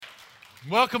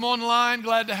Welcome online.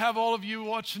 Glad to have all of you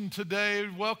watching today.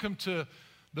 Welcome to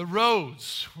The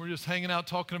Roads. We're just hanging out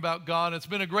talking about God. It's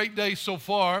been a great day so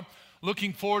far.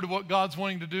 Looking forward to what God's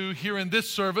wanting to do here in this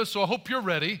service, so I hope you're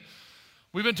ready.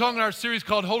 We've been talking our series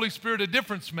called Holy Spirit, a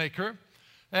Difference Maker.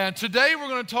 And today we're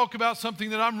going to talk about something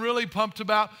that I'm really pumped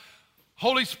about,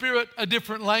 Holy Spirit, a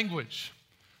different language.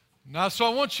 Now, so I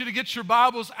want you to get your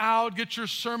Bibles out, get your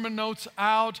sermon notes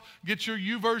out, get your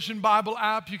YouVersion Bible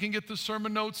app. You can get the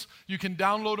sermon notes. You can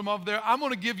download them over there. I'm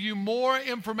going to give you more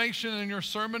information in your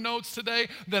sermon notes today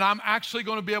than I'm actually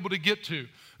going to be able to get to.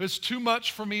 It's too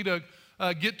much for me to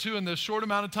get to in the short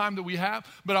amount of time that we have,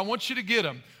 but I want you to get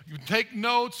them. You take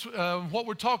notes. What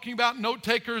we're talking about, note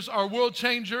takers are world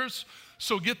changers,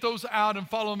 so get those out and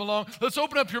follow them along. Let's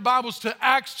open up your Bibles to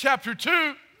Acts chapter 2.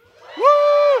 Woo!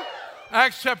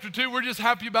 Acts chapter 2, we're just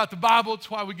happy about the Bible. That's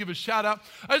why we give a shout out.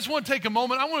 I just want to take a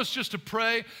moment. I want us just to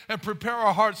pray and prepare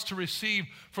our hearts to receive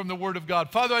from the Word of God.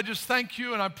 Father, I just thank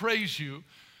you and I praise you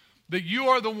that you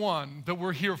are the one that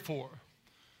we're here for.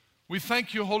 We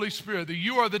thank you, Holy Spirit, that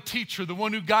you are the teacher, the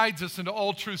one who guides us into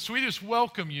all truth. So we just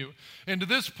welcome you into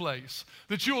this place,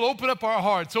 that you will open up our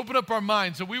hearts, open up our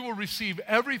minds, that we will receive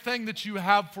everything that you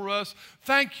have for us.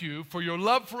 Thank you for your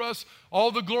love for us.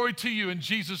 All the glory to you. In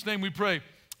Jesus' name we pray.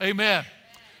 Amen.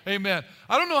 Amen.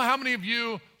 I don't know how many of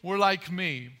you were like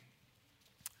me,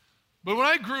 but when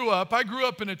I grew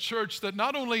up in a church that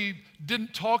not only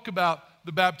didn't talk about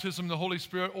the baptism of the Holy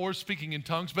Spirit or speaking in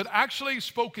tongues, but actually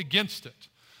spoke against it.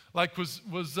 Like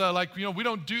we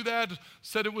don't do that,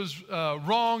 said it was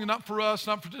wrong, not for us,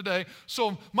 not for today.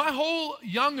 So my whole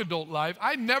young adult life,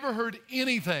 I never heard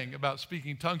anything about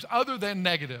speaking tongues other than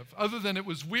negative, other than it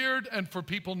was weird and for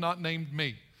people not named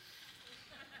me.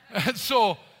 And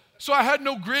so I had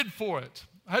no grid for it.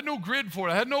 I had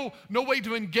no way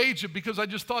to engage it because I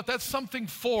just thought that's something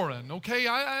foreign, okay?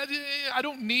 I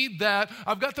don't need that.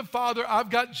 I've got the Father. I've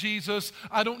got Jesus.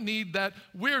 I don't need that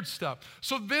weird stuff.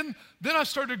 So then I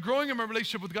started growing in my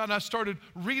relationship with God, and I started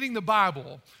reading the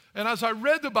Bible. And as I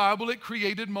read the Bible, it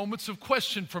created moments of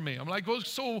question for me. I'm like, well,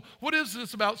 so what is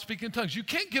this about speaking in tongues? You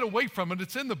can't get away from it.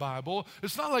 It's in the Bible.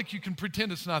 It's not like you can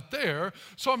pretend it's not there.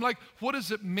 So I'm like, what does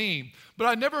it mean? But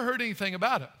I never heard anything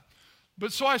about it.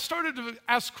 But so I started to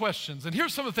ask questions, and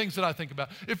here's some of the things that I think about.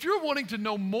 If you're wanting to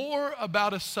know more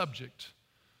about a subject,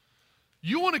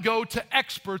 you want to go to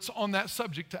experts on that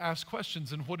subject to ask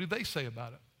questions, and what do they say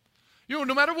about it? You know,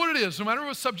 no matter what it is, no matter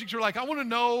what subject you're like, I want to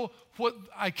know what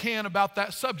I can about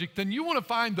that subject, then you want to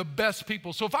find the best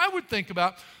people. So if I would think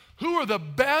about who are the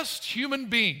best human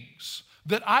beings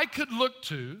that I could look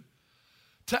to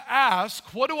ask,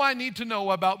 what do I need to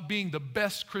know about being the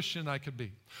best Christian I could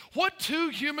be? What two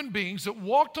human beings that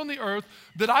walked on the earth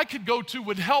that I could go to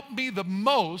would help me the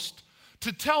most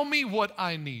to tell me what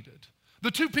I needed?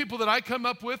 The two people that I come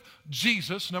up with,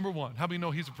 Jesus, number one. How many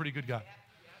know he's a pretty good guy?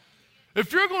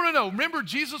 If you're going to know, remember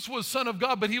Jesus was Son of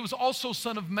God, but he was also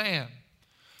Son of Man.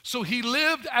 So he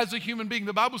lived as a human being.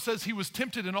 The Bible says he was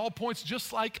tempted in all points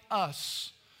just like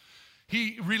us.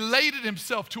 He related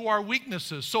himself to our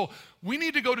weaknesses. So we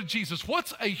need to go to Jesus.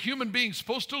 What's a human being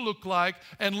supposed to look like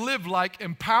and live like,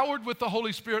 empowered with the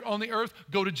Holy Spirit on the earth?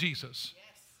 Go to Jesus.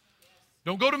 Yes.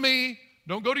 Don't go to me.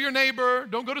 Don't go to your neighbor.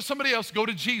 Don't go to somebody else. Go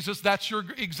to Jesus. That's your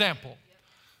example.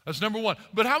 That's number one.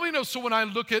 But how many know, so when I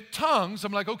look at tongues,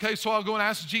 I'm like, okay, so I'll go and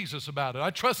ask Jesus about it. I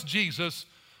trust Jesus.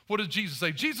 What does Jesus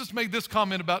say? Jesus made this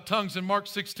comment about tongues in Mark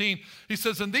 16. He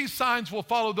says, and these signs will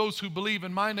follow those who believe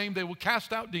in my name. They will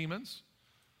cast out demons,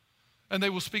 and they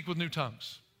will speak with new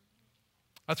tongues.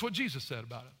 That's what Jesus said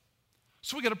about it.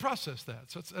 So we got to process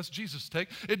that. So that's Jesus' take.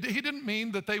 He didn't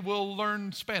mean that they will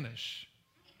learn Spanish.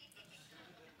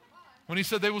 When he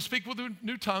said they will speak with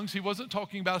new tongues, he wasn't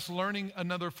talking about us learning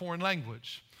another foreign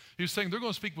language. He was saying they're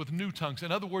going to speak with new tongues.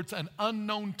 In other words, an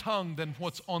unknown tongue than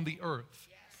what's on the earth.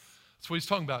 That's what he's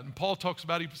talking about. And Paul talks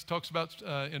about in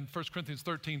 1 Corinthians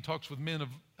 13, talks with men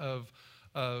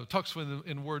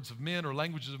in words of men or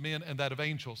languages of men and that of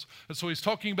angels. And so he's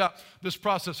talking about this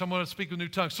process. I'm going to speak with new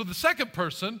tongues. So the second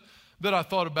person that I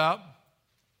thought about,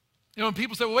 you know, when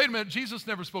people say, well, wait a minute, Jesus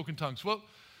never spoke in tongues. Well,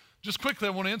 just quickly,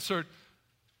 I want to insert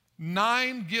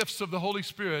 9 gifts of the Holy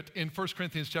Spirit in 1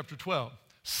 Corinthians chapter 12.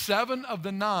 7 of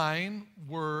the 9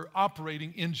 were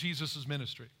operating in Jesus'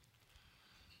 ministry.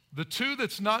 The 2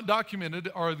 that's not documented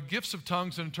are the gifts of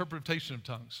tongues and interpretation of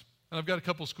tongues. And I've got a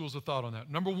couple of schools of thought on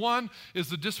that. Number 1 is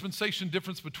the dispensation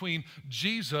difference between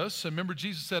Jesus. And remember,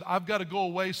 Jesus said, I've got to go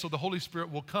away so the Holy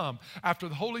Spirit will come. After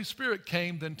the Holy Spirit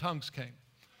came, then tongues came.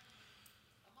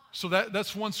 So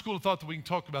that's one school of thought that we can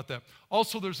talk about that.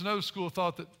 Also, there's another school of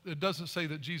thought that it doesn't say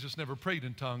that Jesus never prayed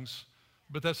in tongues,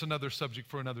 but that's another subject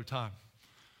for another time.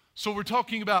 So we're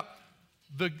talking about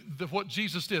what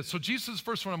Jesus did. So Jesus is the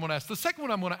first one I'm going to ask. The second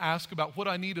one I'm going to ask about what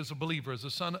I need as a believer, as a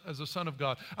son of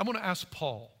God. I'm going to ask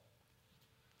Paul.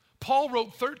 Paul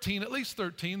wrote 13, at least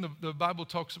 13. The Bible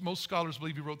talks, most scholars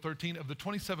believe he wrote 13 of the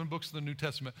 27 books of the New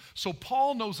Testament. So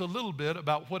Paul knows a little bit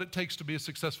about what it takes to be a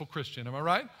successful Christian. Am I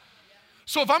right?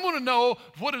 So if I'm going to know,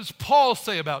 what does Paul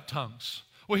say about tongues?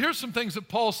 Well, here's some things that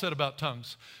Paul said about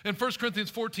tongues. In 1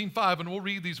 Corinthians 14:5, and we'll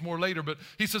read these more later, but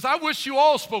he says, I wish you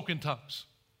all spoke in tongues.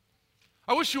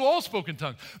 I wish you all spoke in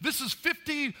tongues. This is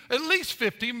 50, at least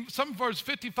 50, some of ours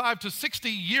 55 to 60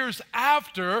 years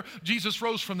after Jesus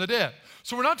rose from the dead.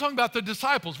 So we're not talking about the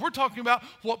disciples. We're talking about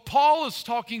what Paul is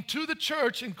talking to the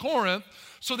church in Corinth.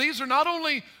 So these are not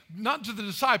to the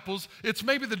disciples, it's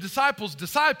maybe the disciples'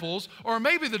 disciples, or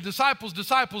maybe the disciples'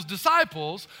 disciples'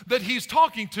 disciples that he's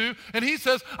talking to, and he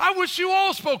says, I wish you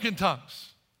all spoke in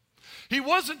tongues. He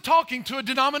wasn't talking to a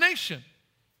denomination.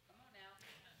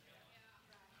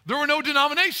 There were no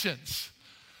denominations.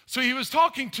 So he was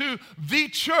talking to the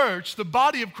church, the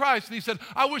body of Christ, and he said,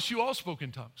 I wish you all spoke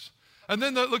in tongues. And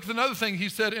then look at another thing he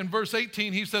said in verse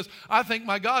 18. He says, I thank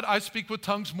my God, I speak with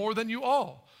tongues more than you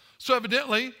all. So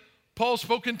evidently, Paul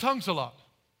spoke in tongues a lot.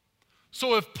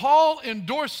 So if Paul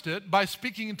endorsed it by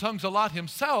speaking in tongues a lot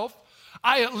himself,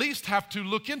 I at least have to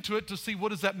look into it to see what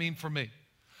does that mean for me.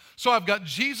 So I've got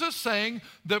Jesus saying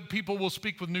that people will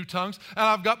speak with new tongues, and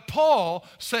I've got Paul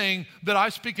saying that I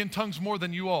speak in tongues more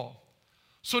than you all.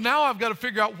 So now I've got to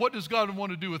figure out, what does God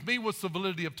want to do with me? What's the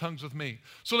validity of tongues with me?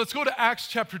 So let's go to Acts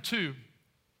chapter 2.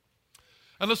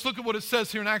 And let's look at what it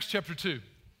says here in Acts chapter 2.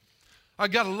 I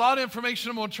got a lot of information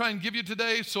I'm going to try and give you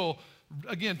today, so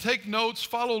again, take notes,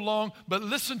 follow along, but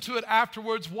listen to it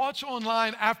afterwards. Watch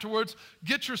online afterwards.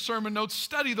 Get your sermon notes.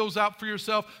 Study those out for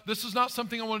yourself. This is not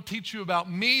something I want to teach you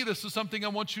about me. This is something I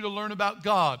want you to learn about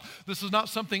God. This is not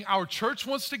something our church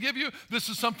wants to give you. This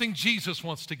is something Jesus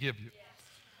wants to give you.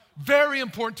 Very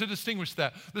important to distinguish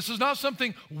that. This is not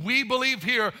something we believe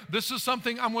here. This is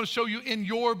something I'm going to show you in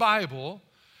your Bible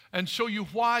and show you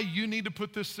why you need to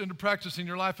put this into practice in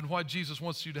your life and why Jesus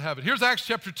wants you to have it. Here's Acts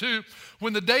chapter 2.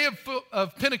 When the day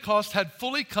of Pentecost had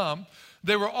fully come,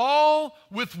 they were all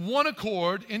with one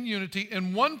accord in unity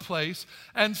in one place,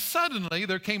 and suddenly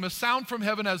there came a sound from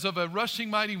heaven as of a rushing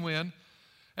mighty wind,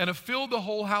 and it filled the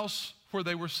whole house where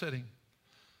they were sitting.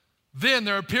 Then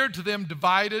there appeared to them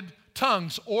divided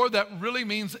tongues, or that really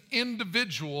means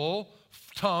individual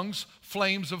tongues,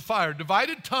 flames of fire.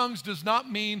 Divided tongues does not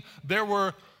mean there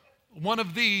were one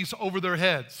of these over their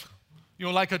heads,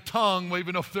 like a tongue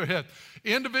waving over their head.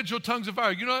 Individual tongues of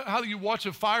fire. You know how you watch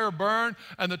a fire burn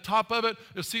and the top of it,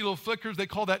 you see little flickers? They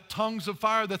call that tongues of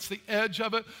fire. That's the edge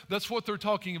of it. That's what they're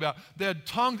talking about. They had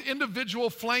individual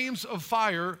flames of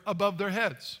fire above their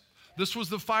heads. This was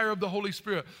the fire of the Holy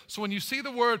Spirit. So when you see the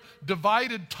word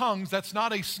divided tongues, that's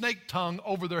not a snake tongue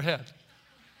over their head.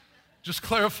 Just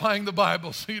clarifying the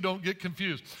Bible so you don't get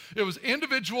confused. It was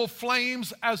individual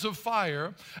flames as of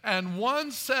fire, and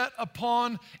one set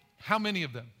upon how many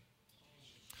of them?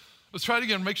 Let's try it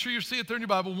again. Make sure you see it there in your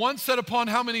Bible. One set upon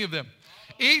how many of them?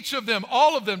 Each of them,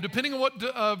 all of them, depending on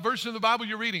what version of the Bible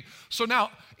you're reading. So now,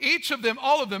 each of them,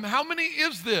 all of them, how many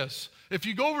is this? If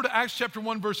you go over to Acts chapter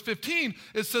 1, verse 15,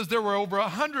 it says there were over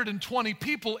 120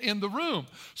 people in the room.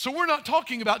 So we're not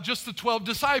talking about just the 12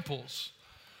 disciples.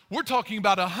 We're talking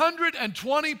about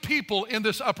 120 people in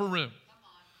this upper room.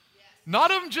 Yes. Not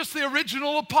even just the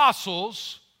original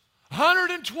apostles,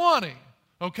 120,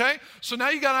 okay? So now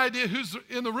you got an idea who's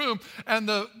in the room, and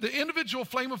the individual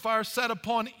flame of fire sat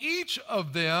upon each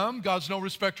of them. God's no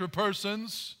respecter of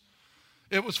persons.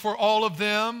 It was for all of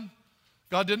them.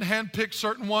 God didn't handpick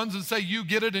certain ones and say, you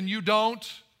get it and you don't.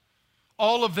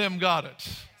 All of them got it.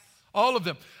 All of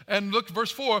them. And look,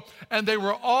 verse 4, and they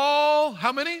were all,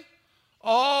 how many?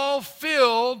 All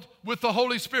filled with the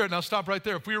Holy Spirit. Now stop right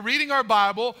there. If we were reading our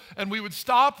Bible and we would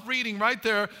stop reading right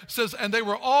there, it says, and they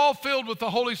were all filled with the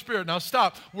Holy Spirit. Now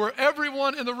stop. Were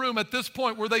everyone in the room at this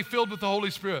point, were they filled with the Holy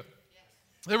Spirit?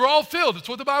 Yes. They were all filled. It's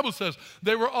what the Bible says.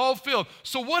 They were all filled.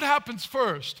 So what happens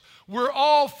first? We're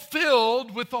all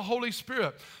filled with the Holy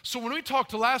Spirit. So when we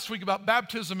talked last week about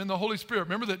baptism in the Holy Spirit,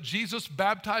 remember that Jesus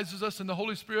baptizes us in the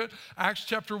Holy Spirit? Acts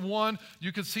chapter 1,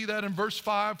 you can see that in verse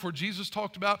 5 where Jesus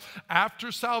talked about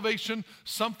after salvation,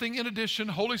 something in addition,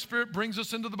 Holy Spirit brings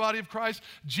us into the body of Christ.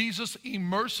 Jesus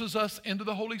immerses us into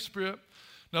the Holy Spirit.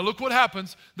 Now look what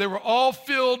happens. They were all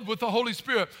filled with the Holy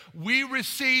Spirit. We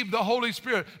receive the Holy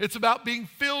Spirit. It's about being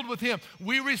filled with Him.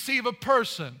 We receive a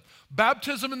person.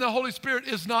 Baptism in the Holy Spirit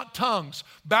is not tongues.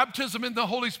 Baptism in the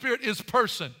Holy Spirit is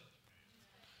person.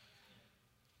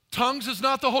 Tongues is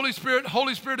not the Holy Spirit.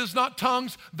 Holy Spirit is not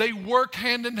tongues. They work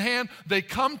hand in hand. They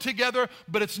come together,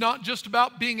 but it's not just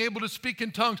about being able to speak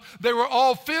in tongues. They were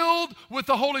all filled with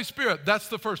the Holy Spirit. That's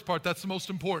the first part. That's the most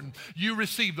important. You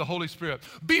receive the Holy Spirit.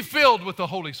 Be filled with the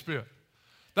Holy Spirit.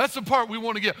 That's the part we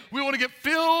want to get. We want to get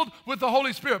filled with the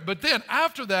Holy Spirit. But then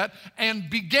after that, and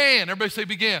began. Everybody say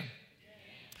began.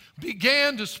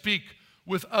 Began to speak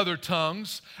with other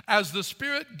tongues as the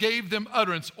Spirit gave them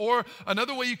utterance. Or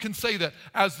another way you can say that,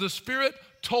 as the Spirit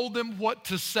told them what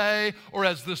to say, or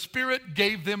as the Spirit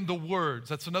gave them the words.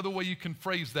 That's another way you can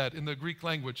phrase that in the Greek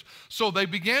language. So they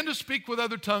began to speak with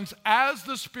other tongues as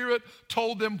the Spirit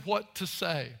told them what to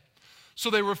say. So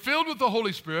they were filled with the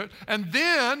Holy Spirit, and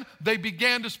then they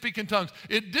began to speak in tongues.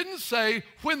 It didn't say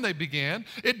when they began.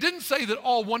 It didn't say that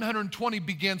all 120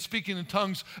 began speaking in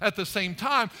tongues at the same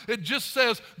time. It just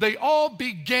says they all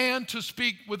began to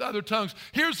speak with other tongues.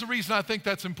 Here's the reason I think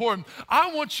that's important.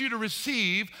 I want you to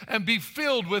receive and be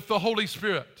filled with the Holy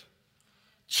Spirit.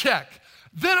 Check.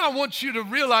 Then I want you to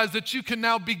realize that you can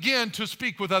now begin to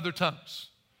speak with other tongues.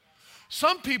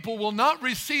 Some people will not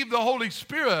receive the Holy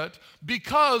Spirit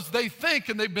because they think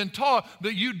and they've been taught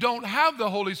that you don't have the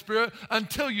Holy Spirit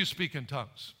until you speak in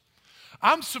tongues.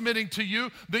 I'm submitting to you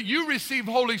that you receive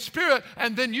Holy Spirit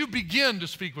and then you begin to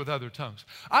speak with other tongues.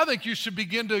 I think you should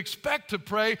begin to expect to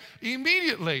pray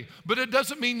immediately, but it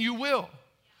doesn't mean you will.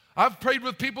 I've prayed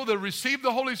with people that received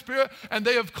the Holy Spirit, and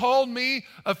they have called me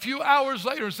a few hours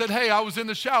later and said, hey, I was in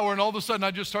the shower, and all of a sudden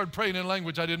I just started praying in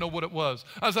language. I didn't know what it was.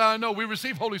 I said, I know, we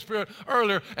received Holy Spirit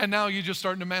earlier, and now you're just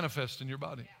starting to manifest in your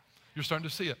body. You're starting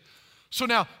to see it. So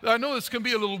now, I know this can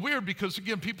be a little weird because,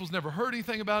 again, people's never heard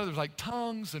anything about it. There's like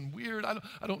tongues and weird. I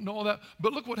don't know all that.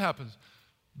 But look what happens.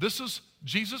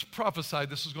 Jesus prophesied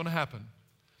this is going to happen.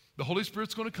 The Holy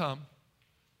Spirit's going to come.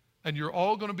 And you're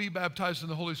all going to be baptized in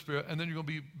the Holy Spirit, and then you're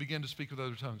going to begin to speak with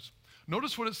other tongues.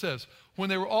 Notice what it says. When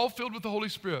they were all filled with the Holy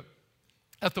Spirit,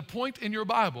 at the point in your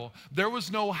Bible, there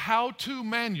was no how-to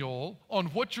manual on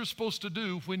what you're supposed to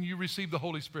do when you receive the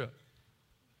Holy Spirit.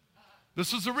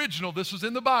 This is original. This is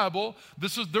in the Bible.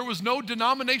 There was no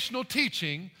denominational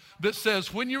teaching that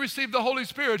says when you receive the Holy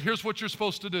Spirit, here's what you're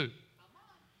supposed to do.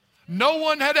 No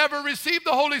one had ever received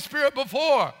the Holy Spirit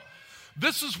before.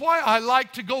 This is why I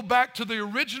like to go back to the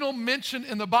original mention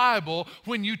in the Bible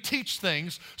when you teach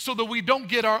things so that we don't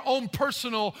get our own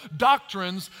personal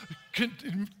doctrines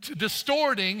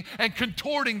distorting and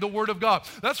contorting the Word of God.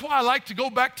 That's why I like to go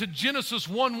back to Genesis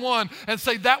 1:1 and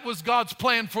say that was God's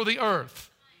plan for the earth.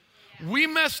 We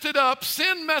messed it up,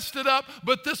 sin messed it up,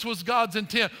 but this was God's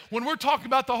intent. When we're talking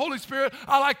about the Holy Spirit,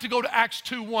 I like to go to Acts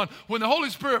 2:1. When the Holy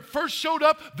Spirit first showed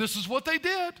up, this is what they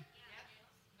did.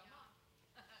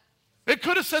 It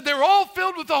could have said they were all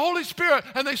filled with the Holy Spirit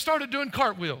and they started doing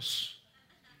cartwheels.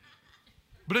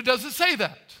 But it doesn't say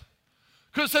that.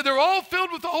 It could have said they were all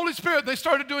filled with the Holy Spirit and they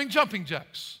started doing jumping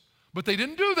jacks. But they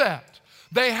didn't do that.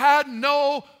 They had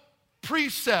no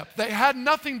precept. They had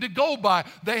nothing to go by.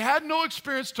 They had no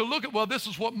experience to look at, well, this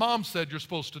is what Mom said you're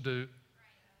supposed to do.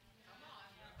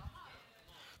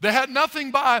 They had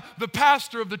nothing by the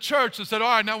pastor of the church that said,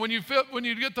 all right, now when you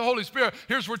get the Holy Spirit,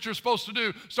 here's what you're supposed to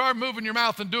do. Start moving your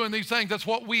mouth and doing these things. That's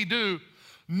what we do.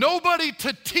 Nobody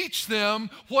to teach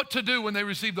them what to do when they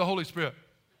receive the Holy Spirit.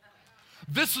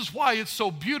 This is why it's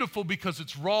so beautiful, because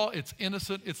it's raw, it's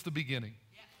innocent, it's the beginning.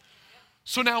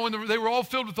 So now when they were all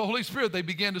filled with the Holy Spirit, they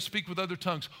began to speak with other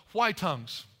tongues. Why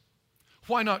tongues?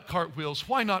 Why not cartwheels?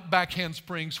 Why not backhand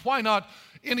springs? Why not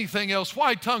anything else?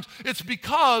 Why tongues? It's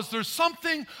because there's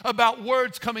something about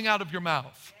words coming out of your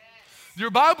mouth.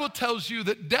 Your Bible tells you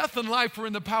that death and life are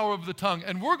in the power of the tongue.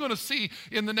 And we're going to see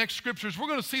in the next scriptures, we're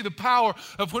going to see the power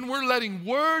of when we're letting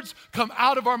words come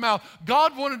out of our mouth.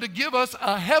 God wanted to give us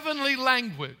a heavenly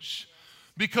language,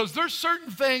 because there's certain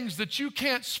things that you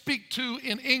can't speak to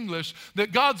in English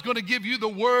that God's going to give you the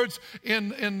words in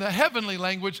the heavenly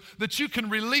language that you can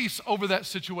release over that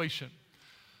situation.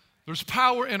 There's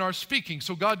power in our speaking,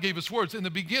 so God gave us words. In the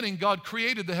beginning, God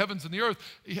created the heavens and the earth.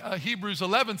 Hebrews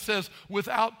 11 says,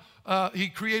 He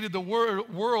created the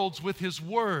worlds with His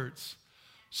words.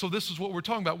 So this is what we're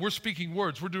talking about. We're speaking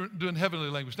words. We're doing heavenly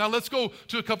language. Now let's go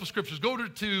to a couple scriptures. Go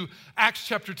to Acts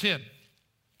chapter 10.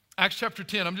 Acts chapter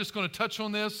 10. I'm just going to touch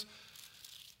on this,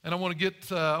 and I want to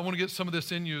get some of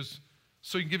this in you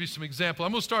so you can give you some example.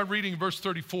 I'm going to start reading verse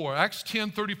 34. Acts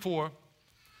 10:34.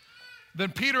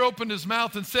 Then Peter opened his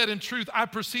mouth and said, in truth, I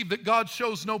perceive that God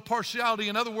shows no partiality.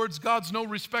 In other words, God's no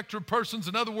respecter of persons.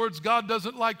 In other words, God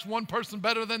doesn't like one person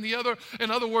better than the other.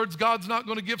 In other words, God's not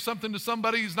going to give something to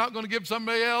somebody He's not going to give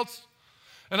somebody else.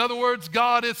 In other words,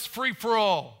 God is free for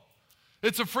all.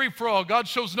 It's a free for all. God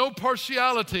shows no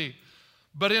partiality.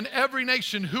 But in every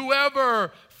nation,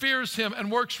 whoever fears him and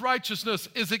works righteousness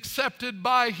is accepted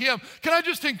by him. Can I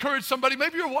just encourage somebody,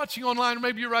 maybe you're watching online, or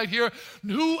maybe you're right here,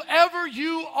 whoever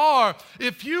you are,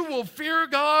 if you will fear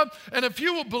God and if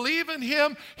you will believe in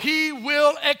him, he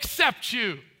will accept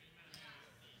you.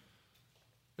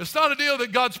 It's not a deal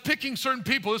that God's picking certain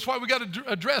people. That's why we got to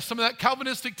address some of that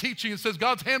Calvinistic teaching. It says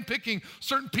God's handpicking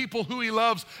certain people who he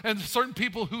loves and certain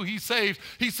people who he saves.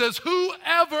 He says,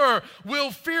 whoever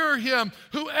will fear him,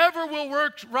 whoever will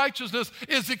work righteousness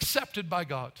is accepted by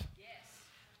God. Yes.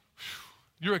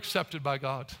 You're accepted by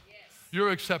God.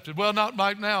 You're accepted. Well, not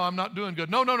right now. I'm not doing good.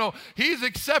 No. He's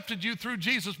accepted you through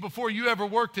Jesus before you ever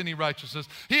worked any righteousness.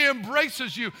 He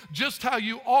embraces you just how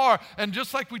you are. And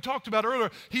just like we talked about earlier,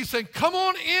 he's saying, come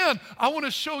on in. I want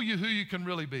to show you who you can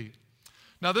really be.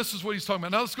 Now, this is what he's talking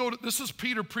about. Now, let's go to, this is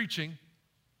Peter preaching.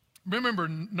 Remember,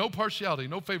 no partiality,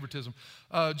 no favoritism.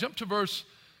 Jump to verse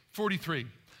 43.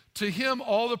 To him,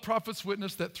 all the prophets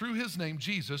witness that through his name,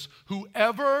 Jesus,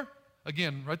 whoever...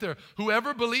 Again, right there.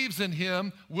 Whoever believes in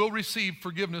him will receive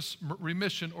forgiveness,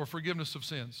 remission, or forgiveness of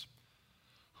sins.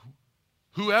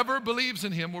 Whoever believes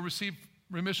in him will receive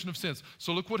remission of sins.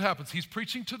 So look what happens. He's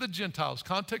preaching to the Gentiles.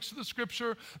 Context of the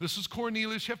scripture. This is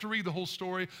Cornelius. You have to read the whole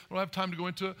story. I don't have time to go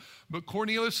into it. But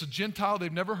Cornelius, a Gentile,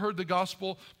 they've never heard the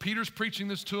gospel. Peter's preaching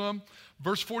this to him.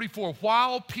 Verse 44,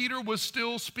 while Peter was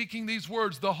still speaking these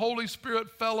words, the Holy Spirit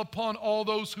fell upon all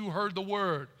those who heard the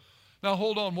word. Now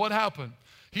hold on, what happened?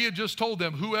 He had just told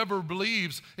them, whoever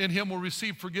believes in him will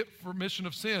receive remission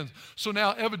of sins. So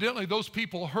now evidently those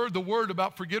people heard the word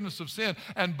about forgiveness of sin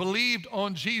and believed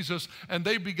on Jesus, and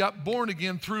they got born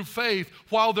again through faith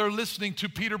while they're listening to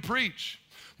Peter preach.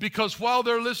 Because while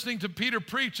they're listening to Peter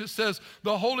preach, it says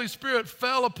the Holy Spirit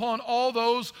fell upon all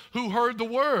those who heard the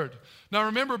word. Now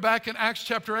remember back in Acts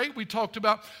chapter 8, we talked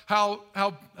about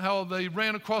how they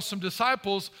ran across some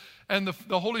disciples and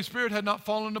the Holy Spirit had not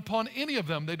fallen upon any of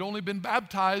them. They'd only been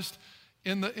baptized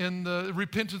in the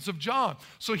repentance of John.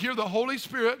 So here the Holy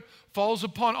Spirit falls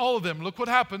upon all of them. Look what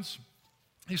happens.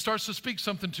 He starts to speak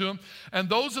something to them. And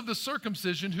those of the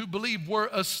circumcision who believed were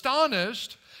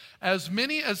astonished, as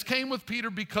many as came with Peter,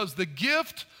 because the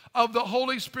gift of the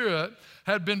Holy Spirit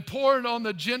had been poured on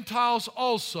the Gentiles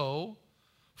also.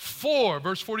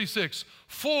 Verse 46,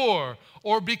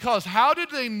 or because. How did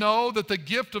they know that the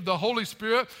gift of the Holy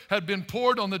Spirit had been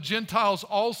poured on the Gentiles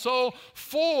also?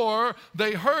 For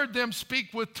they heard them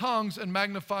speak with tongues and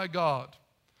magnify God.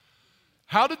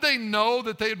 How did they know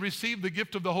that they had received the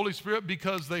gift of the Holy Spirit?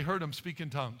 Because they heard them speak in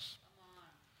tongues.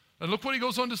 And look what he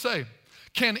goes on to say.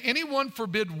 Can anyone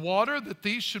forbid water that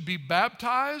these should be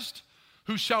baptized,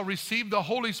 who shall receive the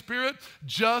Holy Spirit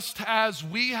just as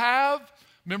we have?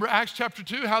 Remember Acts chapter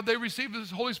 2, how they received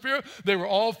the Holy Spirit? They were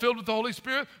all filled with the Holy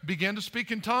Spirit, began to speak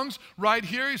in tongues. Right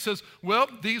here he says, well,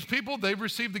 these people, they've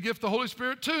received the gift of the Holy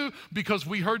Spirit too, because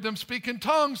we heard them speak in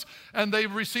tongues, and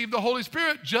they've received the Holy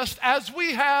Spirit just as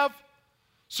we have.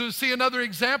 So see another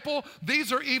example,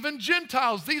 these are even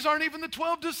Gentiles. These aren't even the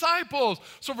 12 disciples.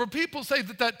 So for people say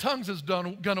that tongues is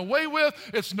done away with,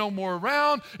 it's no more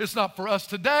around, it's not for us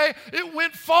today, it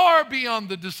went far beyond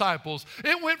the disciples.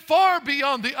 It went far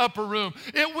beyond the upper room.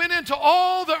 It went into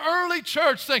all the early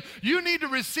church saying, you need to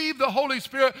receive the Holy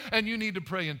Spirit and you need to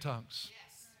pray in tongues.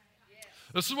 Yes. Yes.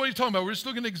 This is what he's talking about. We're just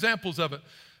looking at examples of it.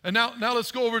 And now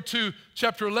let's go over to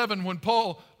chapter 11 when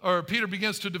Peter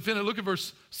begins to defend it. Look at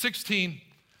verse 15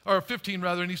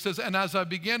 rather, and he says, and as I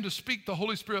began to speak, the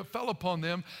Holy Spirit fell upon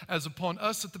them as upon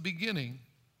us at the beginning.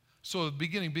 So the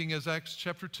beginning being as Acts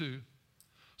chapter 2.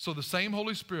 So the same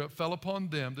Holy Spirit fell upon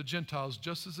them, the Gentiles,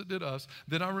 just as it did us.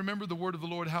 Then I remember the word of the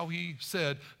Lord, how he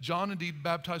said, John indeed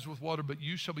baptized with water, but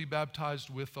you shall be baptized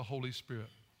with the Holy Spirit.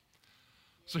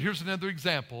 So here's another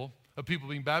example of people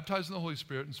being baptized in the Holy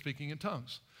Spirit and speaking in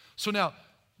tongues. So now,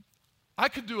 I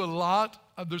could do a lot.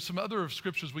 There's some other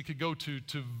scriptures we could go to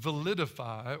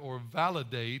validify or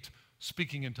validate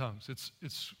speaking in tongues.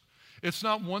 It's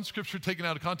not one scripture taken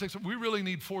out of context. We really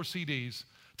need 4 CDs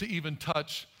to even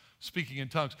touch speaking in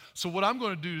tongues. So what I'm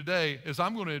going to do today is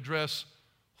I'm going to address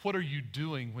what are you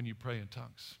doing when you pray in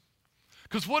tongues?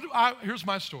 Because here's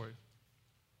my story.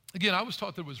 Again, I was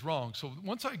taught that it was wrong. So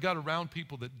once I got around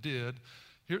people that did,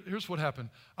 here's what happened.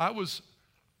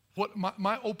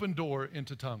 My open door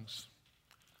into tongues.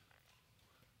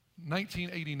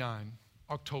 1989,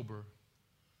 October.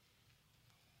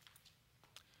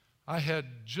 I had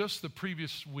just the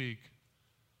previous week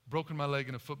broken my leg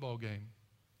in a football game.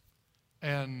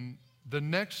 And the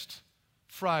next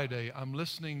Friday, I'm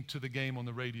listening to the game on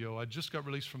the radio. I just got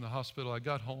released from the hospital. I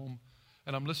got home,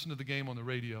 and I'm listening to the game on the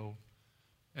radio,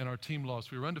 and our team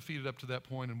lost. We were undefeated up to that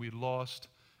point, and we lost,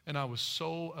 and I was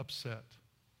so upset.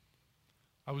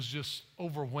 I was just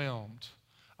overwhelmed.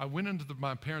 I went into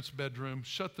my parents' bedroom,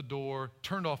 shut the door,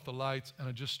 turned off the lights, and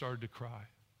I just started to cry.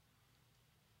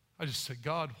 I just said,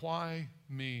 God, why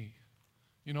me?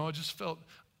 I just felt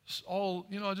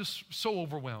just so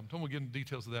overwhelmed. I won't get into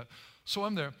details of that. So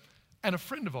I'm there, and a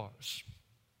friend of ours,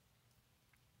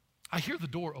 I hear the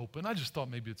door open. I just thought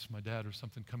maybe it's my dad or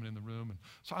something coming in the room. And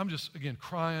so I'm just, again,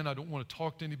 crying. I don't want to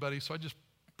talk to anybody, so I just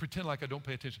pretend like I don't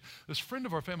pay attention. This friend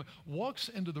of our family walks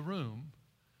into the room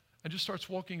and just starts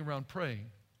walking around praying.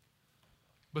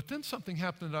 But then something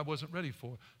happened that I wasn't ready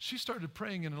for. She started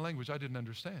praying in a language I didn't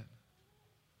understand.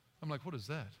 I'm like, what is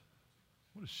that?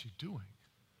 What is she doing?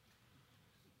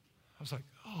 I was like,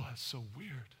 oh, that's so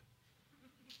weird.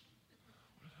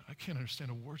 I can't understand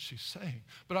a word she's saying.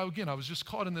 But I was just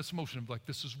caught in this emotion of like,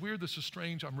 this is weird, this is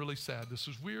strange, I'm really sad. This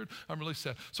is weird, I'm really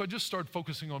sad. So I just started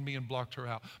focusing on me and blocked her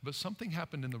out. But something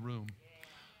happened in the room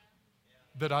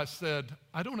that I said,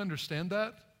 I don't understand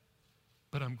that,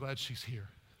 but I'm glad she's here.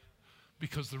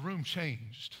 Because the room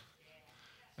changed.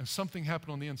 And something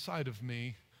happened on the inside of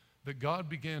me that God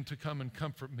began to come and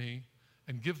comfort me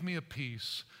and give me a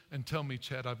peace and tell me,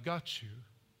 Chad, I've got you.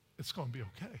 It's going to be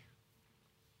okay.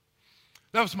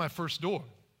 That was my first door.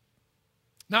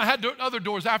 Now, I had other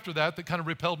doors after that kind of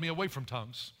repelled me away from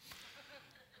tongues.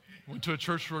 Went to a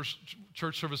church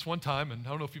service one time, and I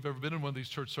don't know if you've ever been in one of these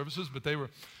church services, but they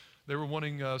were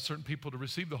wanting certain people to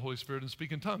receive the Holy Spirit and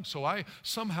speak in tongues. So I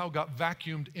somehow got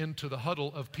vacuumed into the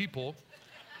huddle of people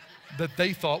that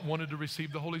they thought wanted to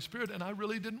receive the Holy Spirit, and I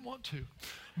really didn't want to.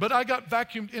 But I got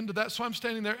vacuumed into that, so I'm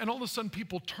standing there, and all of a sudden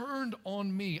people turned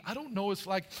on me. I don't know,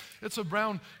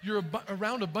 you're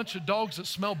around a bunch of dogs that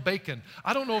smell bacon.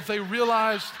 I don't know if they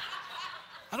realized,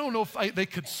 they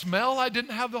could smell I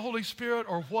didn't have the Holy Spirit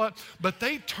or what, but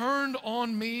they turned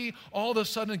on me all of a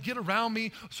sudden and get around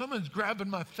me. Someone's grabbing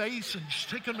my face and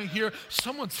sticking me here.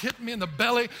 Someone's hitting me in the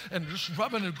belly and just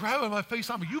rubbing and grabbing my face.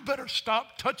 You better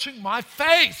stop touching my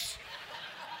face.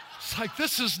 It's like,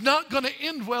 this is not going to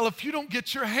end well if you don't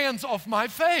get your hands off my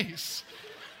face.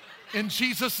 In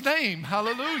Jesus' name,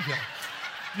 hallelujah.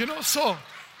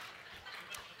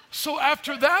 So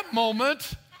after that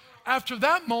moment,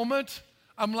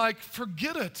 I'm like,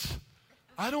 forget it.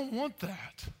 I don't want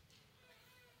that.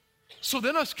 So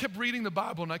then I kept reading the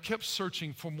Bible and I kept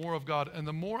searching for more of God. And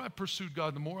the more I pursued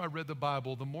God, the more I read the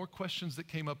Bible, the more questions that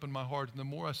came up in my heart. And the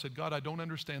more I said, God, I don't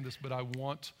understand this, but I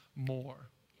want more.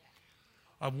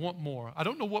 I want more. I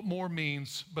don't know what more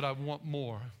means, but I want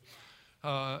more.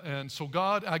 And so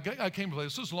God, I came to a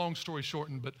place, this is a long story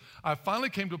shortened, but I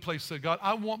finally came to a place that said, God,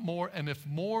 I want more, and if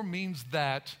more means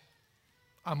that,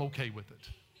 I'm okay with it.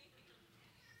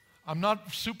 I'm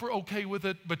not super okay with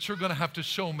it, but you're going to have to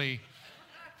show me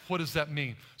what does that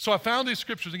mean. So I found these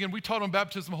scriptures. Again, we taught on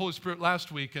baptism of the Holy Spirit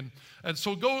last week, and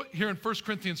so go here in 1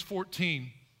 Corinthians 14.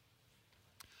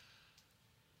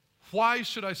 Why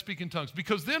should I speak in tongues?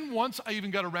 Because then once I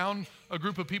even got around a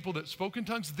group of people that spoke in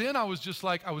tongues, then I was just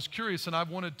like, I was curious and I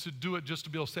wanted to do it just to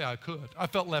be able to say I could. I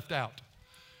felt left out.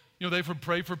 They would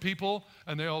pray for people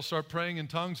and they all start praying in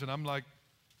tongues and I'm like,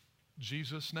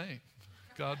 Jesus' name.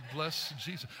 God bless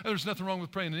Jesus. And there's nothing wrong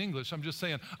with praying in English. I'm just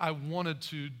saying I wanted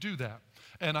to do that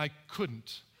and I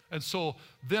couldn't. And so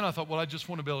then I thought, well, I just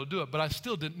want to be able to do it, but I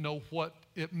still didn't know what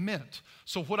it meant.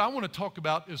 So what I want to talk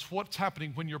about is what's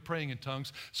happening when you're praying in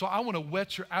tongues. So I want to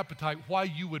whet your appetite why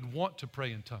you would want to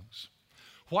pray in tongues,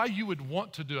 why you would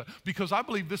want to do it. Because I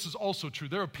believe this is also true.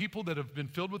 There are people that have been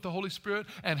filled with the Holy Spirit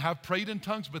and have prayed in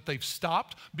tongues, but they've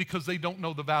stopped because they don't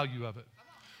know the value of it.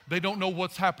 They don't know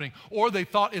what's happening. Or they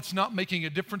thought it's not making a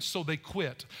difference, so they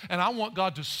quit. And I want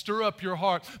God to stir up your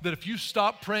heart that if you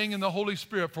stop praying in the Holy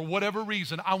Spirit for whatever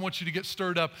reason, I want you to get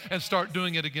stirred up and start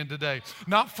doing it again today.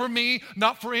 Not for me,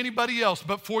 not for anybody else,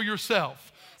 but for yourself.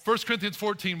 1 Corinthians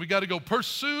 14, we got to go.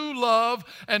 Pursue love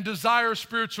and desire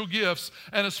spiritual gifts,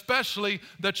 and especially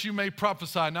that you may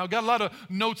prophesy. Now, I've got a lot of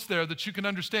notes there that you can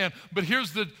understand, but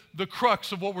here's the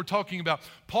crux of what we're talking about.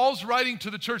 Paul's writing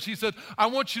to the church. He said, I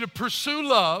want you to pursue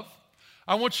love.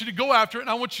 I want you to go after it,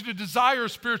 and I want you to desire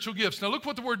spiritual gifts. Now, look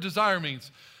what the word desire means.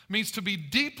 It means to be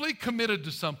deeply committed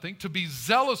to something, to be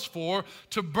zealous for,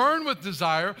 to burn with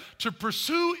desire, to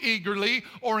pursue eagerly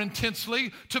or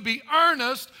intensely, to be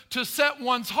earnest, to set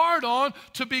one's heart on,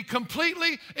 to be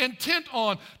completely intent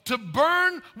on, to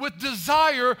burn with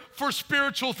desire for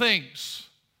spiritual things.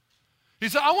 He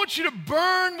said, I want you to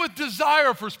burn with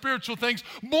desire for spiritual things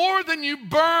more than you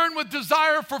burn with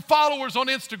desire for followers on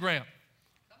Instagram.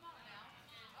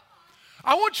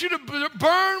 I want you to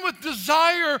burn with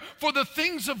desire for the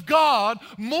things of God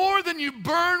more than you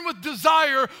burn with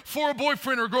desire for a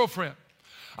boyfriend or girlfriend.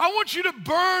 I want you to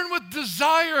burn with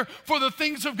desire for the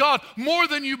things of God more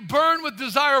than you burn with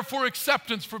desire for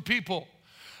acceptance for people.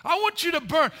 I want you to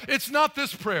burn. It's not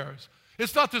this prayer.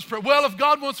 It's not this prayer. Well, if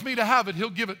God wants me to have it, He'll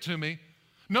give it to me.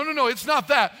 No, it's not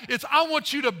that. It's I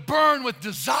want you to burn with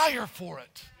desire for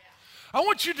it. I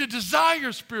want you to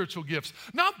desire spiritual gifts,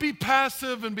 not be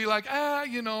passive and be like,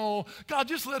 God,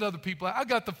 just let other people. I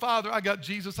got the Father, I got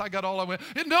Jesus, I got all I want.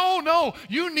 No,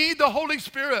 you need the Holy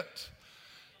Spirit.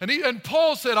 And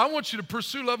Paul said, I want you to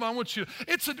pursue love. I want you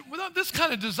to, this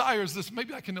kind of desire is this,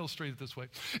 maybe I can illustrate it this way.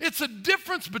 It's a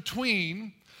difference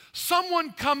between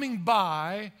someone coming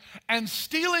by and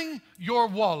stealing your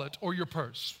wallet or your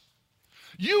purse.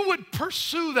 You would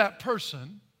pursue that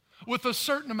person with a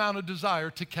certain amount of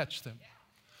desire to catch them.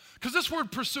 Because this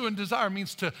word pursue and desire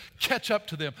means to catch up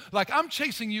to them. Like I'm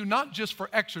chasing you not just for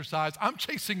exercise, I'm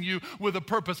chasing you with a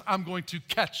purpose. I'm going to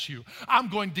catch you. I'm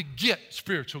going to get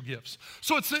spiritual gifts.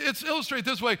 So it's illustrated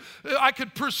this way. I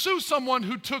could pursue someone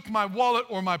who took my wallet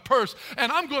or my purse,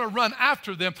 and I'm going to run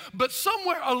after them. But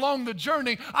somewhere along the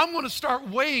journey, I'm going to start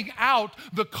weighing out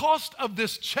the cost of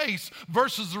this chase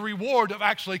versus the reward of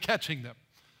actually catching them.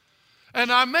 And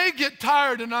I may get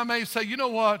tired and I may say, you know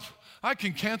what? I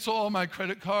can cancel all my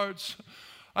credit cards.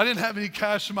 I didn't have any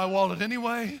cash in my wallet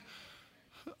anyway.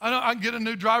 I can get a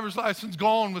new driver's license. Go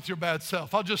on with your bad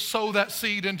self. I'll just sow that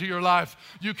seed into your life.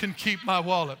 You can keep my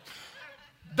wallet.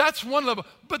 That's one level.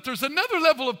 But there's another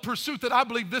level of pursuit that I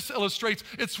believe this illustrates.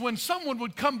 It's when someone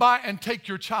would come by and take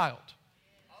your child.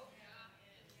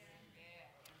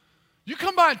 You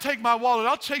come by and take my wallet,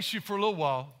 I'll chase you for a little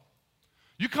while.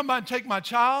 You come by and take my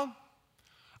child,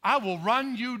 I will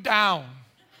run you down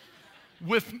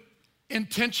with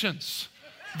intentions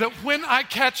that when I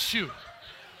catch you,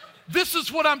 this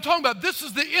is what I'm talking about. This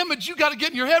is the image you got to get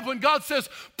in your head when God says,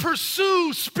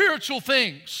 pursue spiritual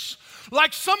things.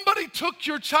 Like somebody took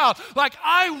your child. Like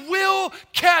I will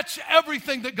catch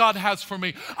everything that God has for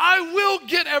me. I will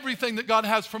get everything that God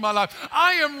has for my life.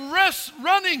 I am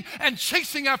running and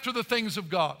chasing after the things of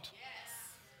God.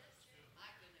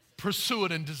 Pursue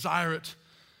it and desire it,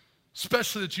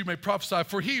 especially that you may prophesy.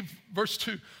 For he, verse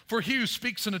 2, for he who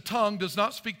speaks in a tongue does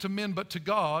not speak to men but to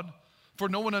God, for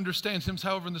no one understands him.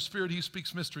 However, in the Spirit he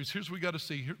speaks mysteries. Here's what we got to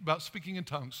see about speaking in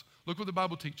tongues. Look what the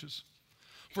Bible teaches.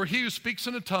 For he who speaks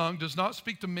in a tongue does not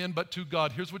speak to men but to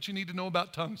God. Here's what you need to know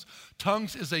about tongues.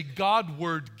 Tongues is a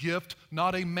God-word gift,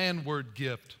 not a man-word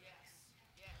gift.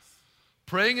 Yes.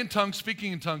 Praying in tongues,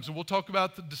 speaking in tongues, and we'll talk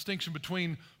about the distinction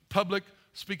between public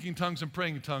speaking in tongues and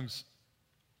praying in tongues.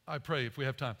 I pray if we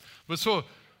have time. But so,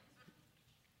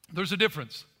 there's a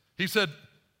difference. He said,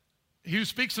 he who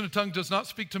speaks in a tongue does not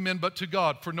speak to men but to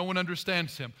God, for no one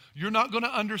understands him. You're not going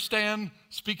to understand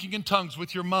speaking in tongues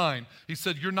with your mind. He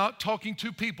said, you're not talking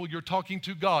to people, you're talking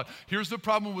to God. Here's the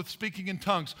problem with speaking in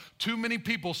tongues. Too many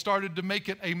people started to make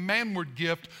it a manward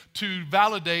gift to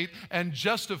validate and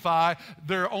justify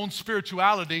their own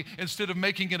spirituality instead of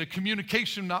making it a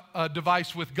communication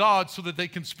device with God so that they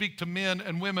can speak to men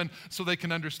and women so they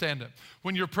can understand it.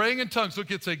 When you're praying in tongues,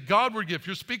 look, it's a Godward gift.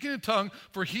 You're speaking in a tongue,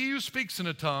 for he who speaks in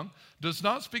a tongue does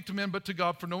not speak to men but to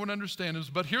God, for no one understands.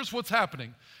 But here's what's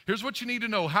happening. Here's what you need to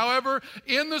know. However,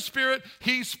 in the Spirit,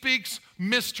 he speaks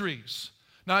mysteries.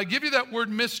 Now, I give you that word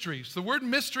mysteries. The word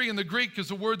mystery in the Greek is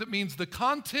a word that means the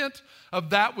content of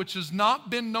that which has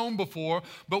not been known before,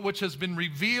 but which has been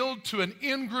revealed to an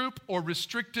in-group or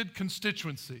restricted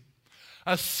constituency.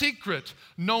 A secret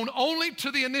known only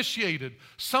to the initiated,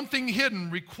 something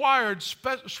hidden, requiring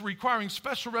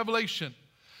special revelation,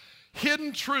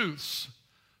 hidden truths,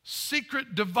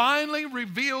 secret, divinely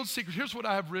revealed secret. Here's what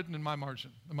I have written in my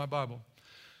margin, in my Bible.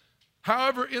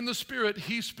 However, in the Spirit,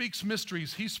 he speaks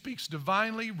mysteries. He speaks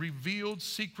divinely revealed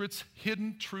secrets,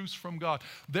 hidden truths from God.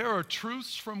 There are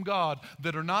truths from God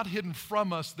that are not hidden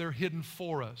from us, they're hidden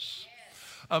for us.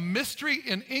 A mystery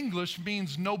in English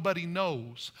means nobody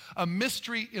knows. A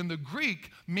mystery in the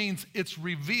Greek means it's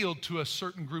revealed to a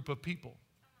certain group of people.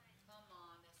 Come on,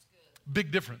 that's good.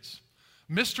 Big difference.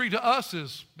 Mystery to us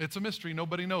is, it's a mystery,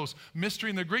 nobody knows. Mystery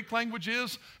in the Greek language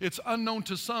is, it's unknown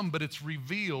to some, but it's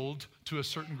revealed to a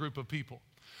certain group of people.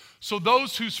 So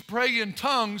those who pray in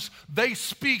tongues, they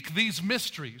speak these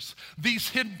mysteries, these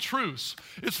hidden truths.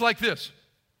 It's like this.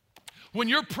 When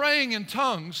you're praying in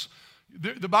tongues,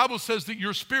 the Bible says that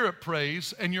your spirit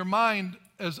prays and your mind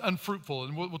is unfruitful.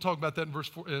 And we'll talk about that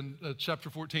in chapter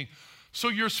 14. So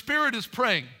your spirit is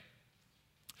praying.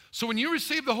 So when you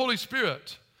receive the Holy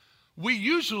Spirit, we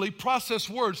usually process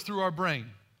words through our brain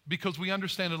because we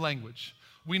understand a language.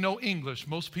 We know English.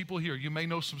 Most people here, you may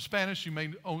know some Spanish, you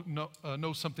may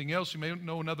know something else, you may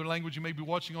know another language, you may be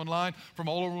watching online from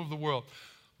all over the world.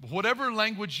 Whatever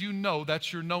language you know,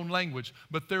 that's your known language.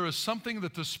 But there is something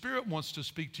that the Spirit wants to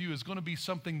speak to you is going to be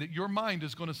something that your mind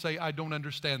is going to say, I don't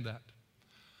understand that.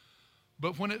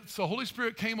 But when the Holy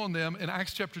Spirit came on them, in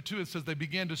Acts chapter 2, it says they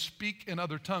began to speak in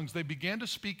other tongues. They began to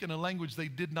speak in a language they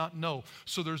did not know.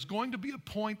 So there's going to be a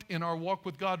point in our walk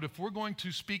with God, if we're going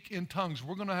to speak in tongues,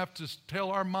 we're going to have to tell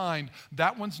our mind,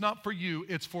 that one's not for you,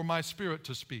 it's for my spirit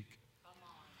to speak.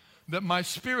 That my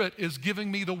spirit is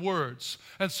giving me the words.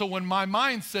 And so when my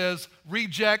mind says,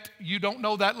 reject, you don't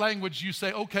know that language, you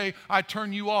say, okay, I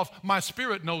turn you off. My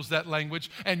spirit knows that language,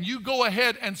 and you go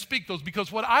ahead and speak those. Because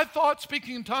what I thought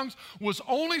speaking in tongues was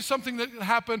only something that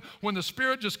happened when the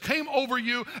Spirit just came over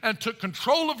you and took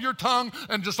control of your tongue,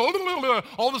 and just all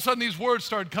of a sudden these words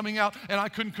started coming out, and I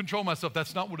couldn't control myself.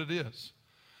 That's not what it is.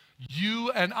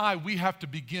 You and I, we have to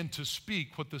begin to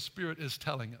speak what the Spirit is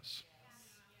telling us.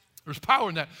 There's power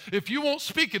in that. If you won't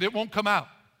speak it, it won't come out.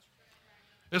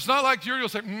 It's not like you'll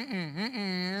say,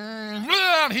 and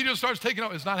he just starts taking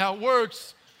over. It's not how it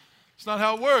works. It's not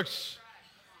how it works.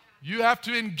 You have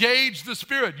to engage the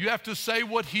Spirit. You have to say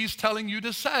what he's telling you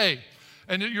to say.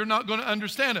 And you're not going to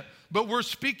understand it. But we're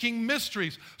speaking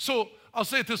mysteries. So I'll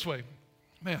say it this way.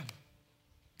 Man,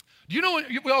 do you know,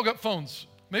 we all got phones.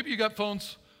 Maybe you got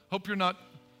phones. Hope you're not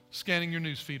scanning your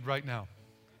news feed right now.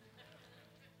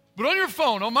 But on your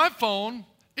phone, on my phone,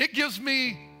 it gives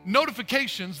me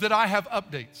notifications that I have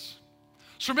updates.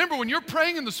 So remember, when you're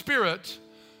praying in the Spirit,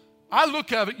 I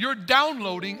look at it, you're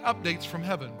downloading updates from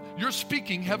heaven. You're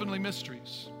speaking heavenly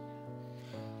mysteries.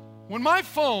 When my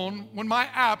phone, when my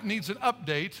app needs an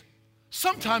update,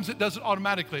 sometimes it does it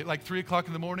automatically at like 3 o'clock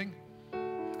in the morning.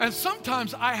 And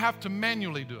sometimes I have to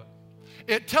manually do it.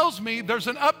 It tells me there's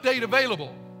an update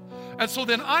available. And so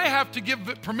then I have to give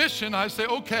it permission. I say,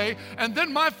 okay. And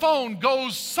then my phone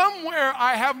goes somewhere,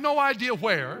 I have no idea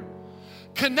where,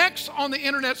 connects on the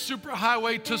internet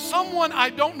superhighway to someone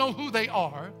I don't know who they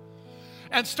are,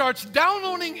 and starts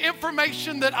downloading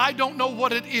information that I don't know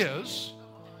what it is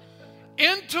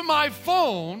into my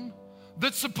phone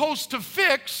that's supposed to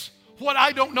fix what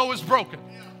I don't know is broken.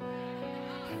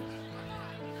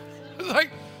 Like,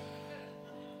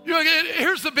 you know,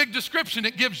 here's the big description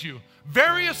it gives you.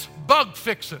 Various bug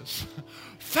fixes.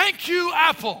 Thank you,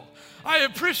 Apple. I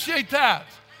appreciate that.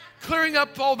 Clearing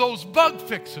up all those bug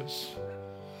fixes.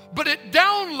 But it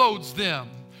downloads them.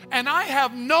 And I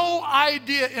have no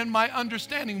idea in my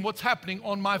understanding what's happening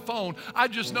on my phone. I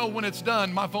just know when it's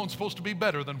done, my phone's supposed to be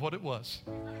better than what it was.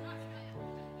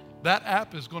 That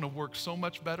app is going to work so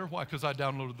much better. Why? Because I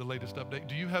downloaded the latest update.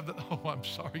 Do you have the? Oh, I'm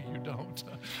sorry you don't.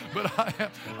 But I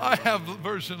have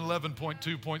version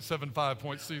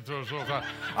 11.2.75.c.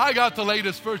 I got the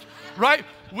latest version, right?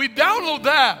 We download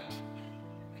that.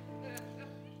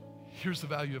 Here's the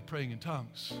value of praying in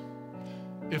tongues.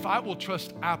 If I will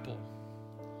trust Apple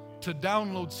to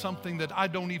download something that I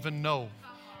don't even know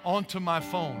onto my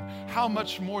phone, how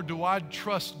much more do I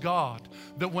trust God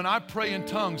that when I pray in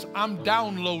tongues, I'm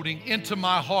downloading into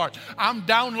my heart. I'm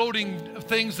downloading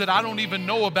things that I don't even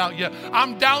know about yet.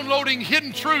 I'm downloading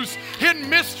hidden truths, hidden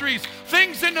mysteries,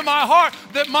 things into my heart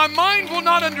that my mind will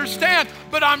not understand,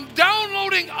 but I'm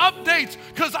downloading updates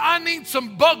because I need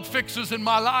some bug fixes in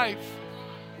my life.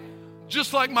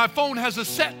 Just like my phone has a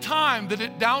set time that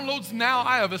it downloads, now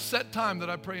I have a set time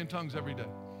that I pray in tongues every day.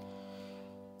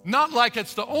 Not like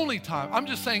it's the only time. I'm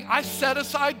just saying I set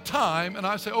aside time and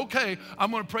I say, okay,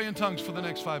 I'm going to pray in tongues for the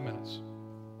next 5 minutes.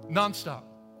 Nonstop.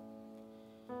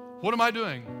 What am I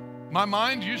doing? My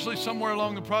mind usually somewhere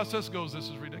along the process goes, this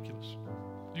is ridiculous.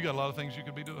 You got a lot of things you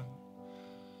could be doing.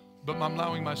 But I'm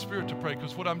allowing my spirit to pray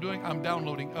because what I'm doing, I'm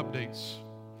downloading updates.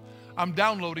 I'm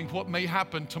downloading what may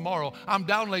happen tomorrow. I'm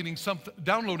downloading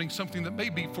something that may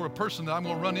be for a person that I'm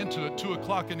going to run into at 2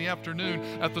 o'clock in the afternoon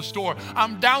at the store.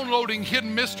 I'm downloading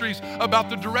hidden mysteries about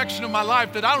the direction of my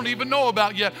life that I don't even know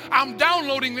about yet. I'm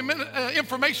downloading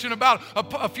information about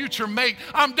a future mate.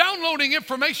 I'm downloading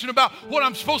information about what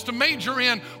I'm supposed to major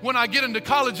in when I get into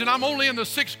college and I'm only in the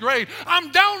 6th grade.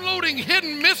 I'm downloading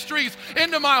hidden mysteries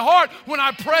into my heart when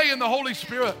I pray in the Holy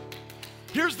Spirit.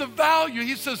 Here's the value.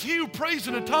 He says, he who prays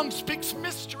in a tongue speaks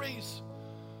mysteries.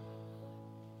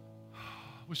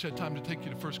 Wish I had time to take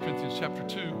you to 1 Corinthians chapter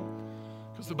 2,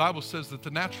 because the Bible says that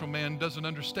the natural man doesn't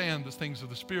understand the things of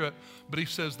the Spirit, but he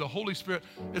says the Holy Spirit,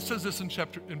 it says this in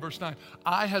verse 9,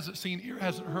 eye hasn't seen, ear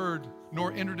hasn't heard,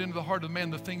 nor entered into the heart of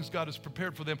man the things God has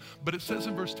prepared for them. But it says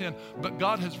in verse 10, but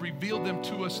God has revealed them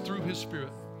to us through his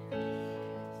Spirit.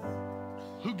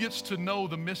 Who gets to know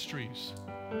the mysteries?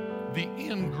 The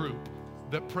in-group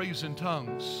that prays in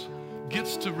tongues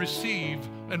gets to receive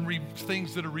and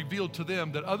things that are revealed to them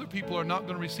that other people are not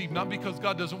going to receive, not because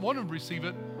God doesn't want them to receive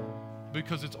it,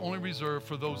 because it's only reserved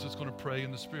for those that's going to pray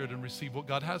in the Spirit and receive what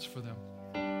God has for them.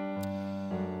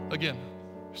 Again,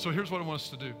 so here's what I want us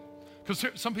to do. Because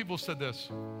some people said this.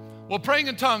 Well, praying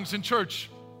in tongues in church,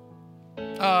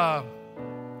 there's got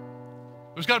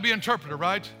to be an interpreter,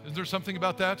 right? Is there something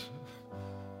about that?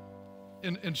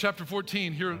 In chapter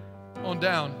 14, here on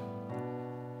down,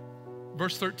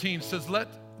 verse 13 says,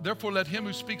 Therefore let him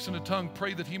who speaks in a tongue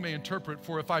pray that he may interpret.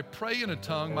 For if I pray in a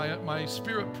tongue, my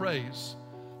spirit prays,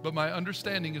 but my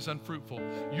understanding is unfruitful.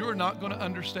 You're not going to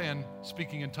understand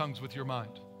speaking in tongues with your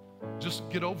mind. Just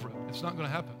get over it. It's not going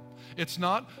to happen.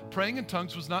 Praying in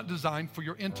tongues was not designed for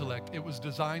your intellect. It was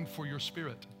designed for your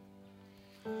spirit.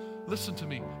 Listen to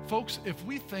me. Folks, if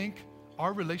we think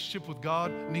our relationship with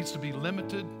God needs to be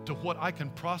limited to what I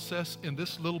can process in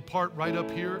this little part right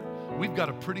up here, we've got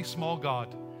a pretty small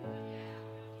God.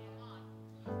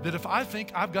 That if I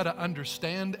think I've got to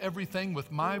understand everything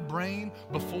with my brain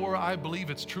before I believe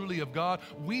it's truly of God,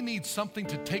 we need something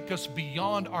to take us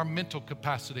beyond our mental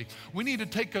capacity. We need to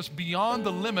take us beyond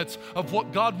the limits of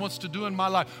what God wants to do in my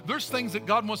life. There's things that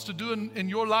God wants to do in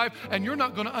your life, and you're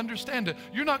not going to understand it.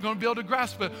 You're not going to be able to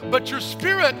grasp it, but your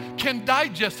spirit can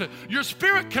digest it. Your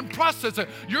spirit can process it.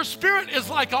 Your spirit is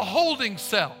like a holding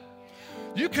cell.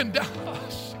 You can,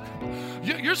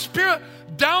 your spirit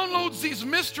downloads these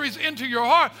mysteries into your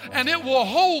heart, and it will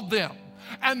hold them.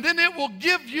 And then it will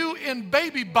give you in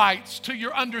baby bites to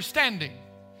your understanding.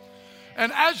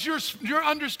 And as your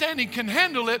understanding can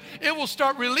handle it, it will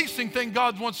start releasing things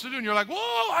God wants to do. And you're like,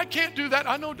 whoa, I can't do that.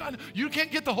 I know. You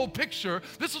can't get the whole picture.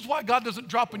 This is why God doesn't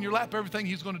drop in your lap everything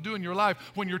He's going to do in your life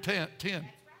when you're 10.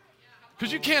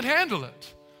 Because you can't handle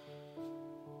it.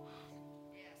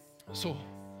 So,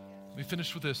 let me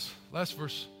finish with this. Last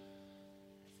verse.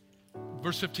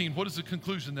 Verse 15, what is the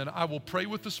conclusion then? I will pray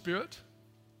with the Spirit.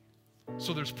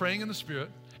 So there's praying in the Spirit.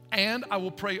 And I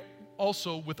will pray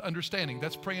also with understanding.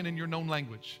 That's praying in your known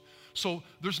language. So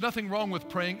there's nothing wrong with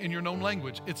praying in your known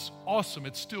language. It's awesome.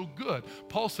 It's still good.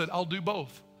 Paul said, I'll do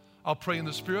both. I'll pray in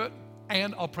the Spirit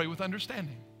and I'll pray with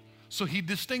understanding. So he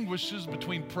distinguishes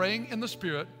between praying in the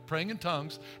Spirit, praying in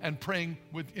tongues, and praying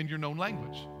in your known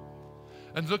language.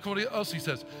 And look what else he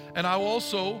says. And I will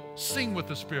also sing with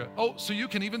the Spirit. Oh, so you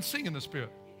can even sing in the Spirit.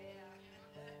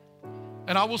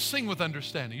 And I will sing with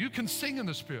understanding. You can sing in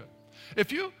the Spirit.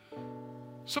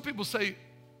 Some people say,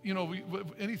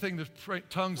 anything that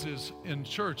tongues is in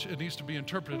church, it needs to be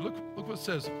interpreted. Look what it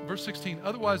says, verse 16.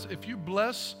 Otherwise, if you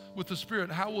bless with the Spirit,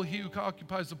 how will he who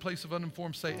occupies the place of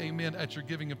uninformed say amen at your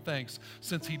giving of thanks,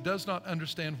 since he does not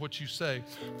understand what you say?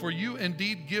 For you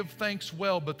indeed give thanks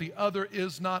well, but the other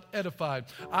is not edified.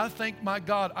 I thank my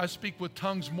God I speak with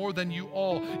tongues more than you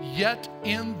all, yet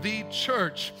in the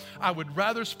church I would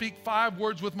rather speak 5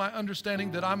 words with my understanding,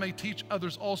 that I may teach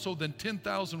others also, than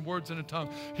 10,000 words in a tongue.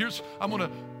 I'm going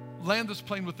to land this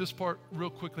plane with this part real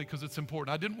quickly because it's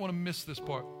important. I didn't want to miss this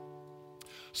part.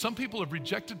 Some people have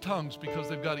rejected tongues because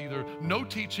they've got either no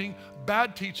teaching,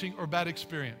 or bad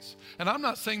experience. And I'm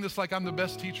not saying this like I'm the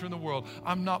best teacher in the world.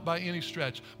 I'm not by any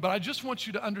stretch. But I just want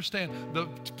you to understand the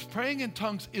praying in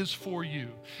tongues is for you.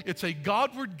 It's a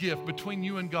Godward gift between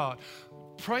you and God.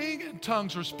 Praying in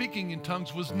tongues or speaking in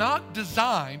tongues was not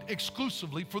designed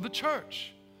exclusively for the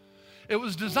church. It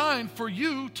was designed for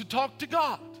you to talk to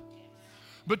God.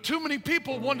 But too many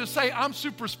people want to say, I'm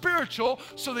super spiritual,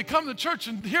 so they come to church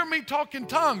and hear me talk in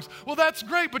tongues. Well, that's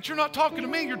great, but you're not talking to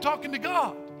me, you're talking to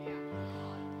God.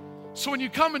 So when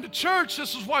you come into church,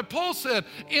 this is why Paul said,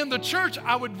 in the church,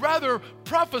 I would rather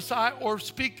prophesy or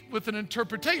speak with an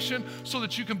interpretation so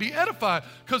that you can be edified.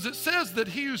 Because it says that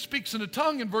he who speaks in a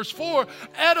tongue in verse 4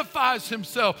 edifies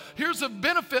himself. Here's a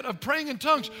benefit of praying in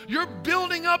tongues. You're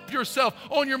building up yourself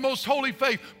on your most holy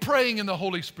faith, praying in the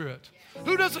Holy Spirit.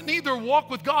 Who doesn't need their walk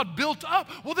with God built up?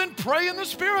 Well, then pray in the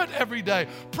Spirit every day.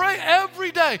 Pray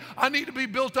every day. I need to be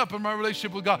built up in my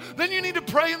relationship with God. Then you need to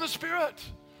pray in the Spirit.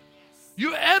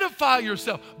 You edify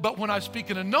yourself. But when I speak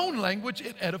in a known language,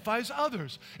 it edifies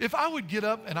others. If I would get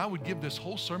up and I would give this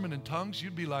whole sermon in tongues,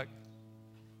 you'd be like,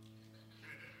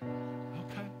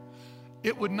 okay.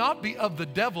 It would not be of the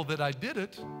devil that I did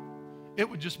it. It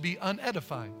would just be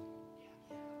unedifying.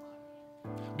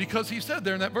 Because he said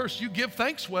there in that verse, you give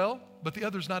thanks well, but the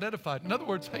other's not edified. In other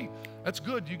words, hey, that's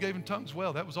good. You gave in tongues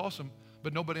well. That was awesome.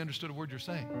 But nobody understood a word you're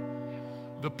saying.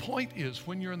 The point is,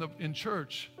 when you're in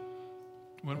church,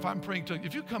 if I'm praying tongues,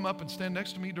 if you come up and stand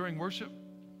next to me during worship,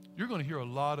 you're going to hear a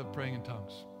lot of praying in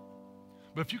tongues.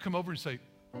 But if you come over and say,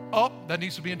 oh, that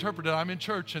needs to be interpreted. I'm in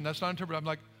church and that's not interpreted.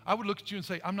 I would look at you and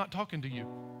say, I'm not talking to you.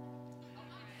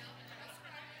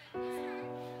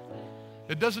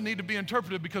 It doesn't need to be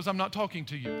interpreted because I'm not talking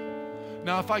to you.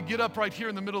 Now, if I get up right here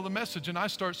in the middle of the message and I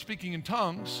start speaking in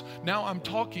tongues, now I'm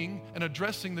talking and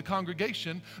addressing the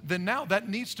congregation, then now that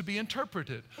needs to be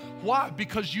interpreted. Why?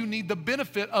 Because you need the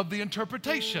benefit of the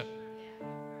interpretation.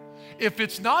 If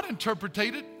it's not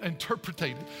interpreted,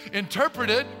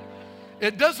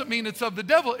 it doesn't mean it's of the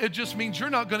devil. It just means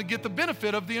you're not going to get the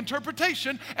benefit of the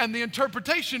interpretation, and the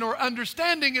interpretation or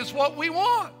understanding is what we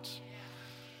want.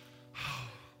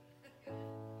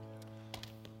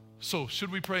 So,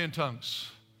 should we pray in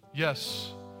tongues?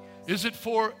 Yes. Is it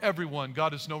for everyone?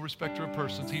 God is no respecter of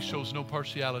persons. He shows no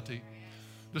partiality.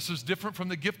 This is different from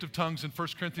the gift of tongues in 1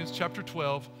 Corinthians chapter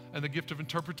 12 and the gift of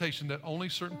interpretation that only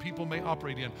certain people may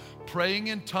operate in. Praying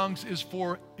in tongues is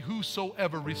for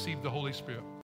whosoever received the Holy Spirit.